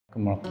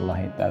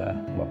Warahmatullahi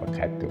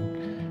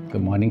wabarakatuh.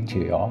 Good morning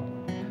to you all.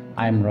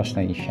 I'm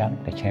Roslan,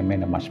 the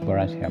chairman of Mr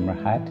Roslan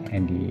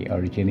and the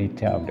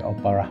originator of the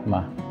Opah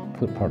Rahmah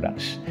Food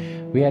products.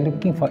 We are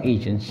looking for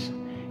agents,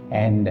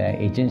 and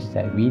agents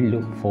that we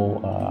look for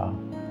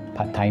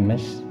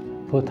part-timers,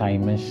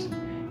 full-timers,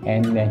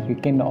 and you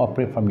can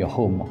operate from your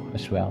home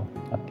as well.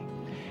 Okay.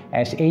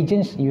 As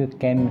agents, you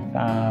can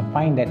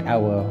find that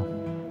our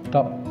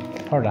top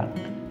product,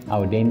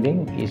 our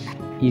Dendeng, is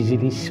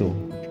easily sold.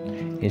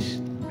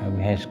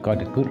 Has got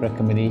a good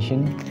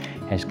recommendation,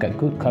 has got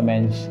good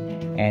comments,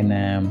 and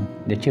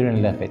the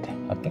children love it.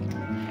 Okay,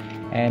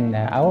 and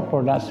our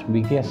products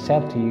we can sell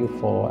to you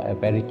for a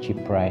very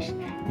cheap price.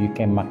 You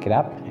can mark it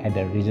up at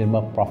a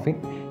reasonable profit,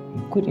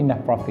 good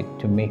enough profit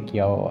to make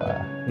your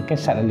you can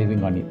start a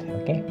living on it.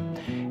 Okay,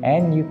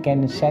 and you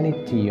can sell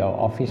it to your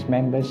office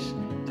members,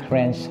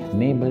 friends,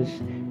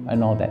 neighbors,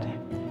 and all that.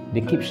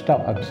 They keep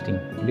stock of this thing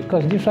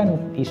because this one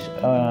is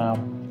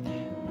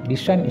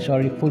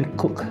already fully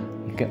cooked.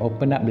 You can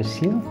open up the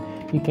seal,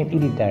 you can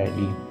eat it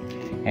directly,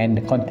 and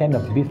the content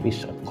of beef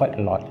is quite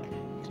a lot.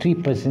 3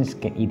 persons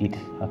can eat it.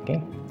 Okay,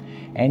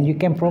 and you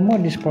can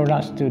promote these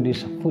products to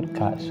these food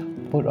carts,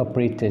 food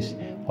operators,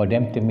 for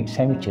them to make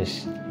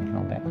sandwiches and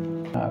all that.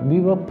 We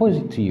will post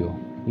it to you.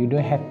 You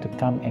don't have to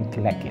come and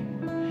collect it.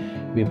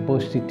 We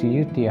post it to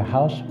you to your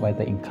house,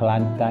 whether in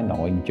Kelantan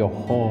or in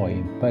Johor, or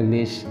in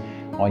Perlis,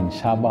 or in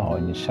Sabah,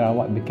 or in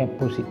Sarawak. We can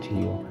post it to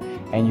you,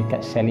 and you can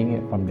selling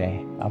it from there.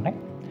 All right.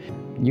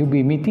 You'll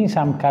be meeting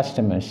some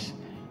customers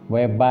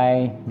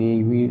whereby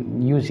they will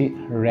use it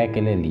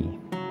regularly.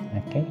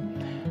 Okay,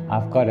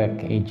 I've got an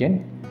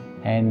agent,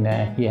 and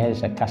he has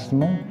a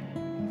customer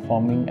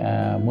forming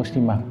a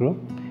Muslimah group,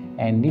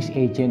 and this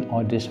agent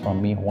orders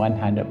from me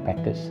 100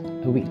 packets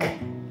a week.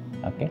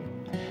 Okay,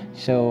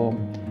 so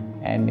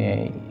and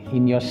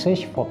in your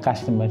search for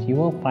customers, you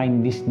will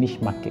find these niche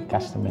market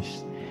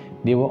customers.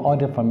 They will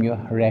order from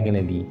you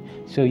regularly,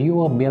 so you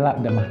will build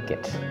up the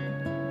market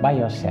by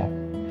yourself.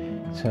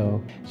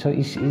 So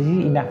it's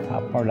easy enough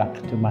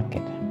product to market.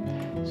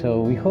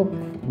 So we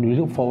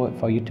look forward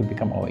for you to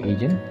become our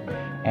agent,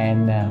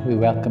 and we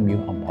welcome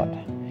you on board.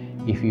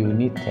 If you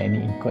need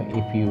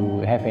if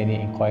you have any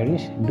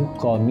inquiries, do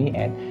call me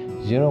at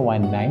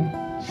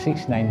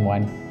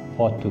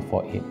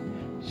 019-691-4248.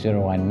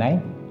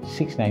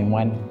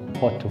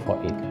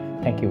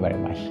 019-691-4248. Thank you very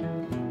much.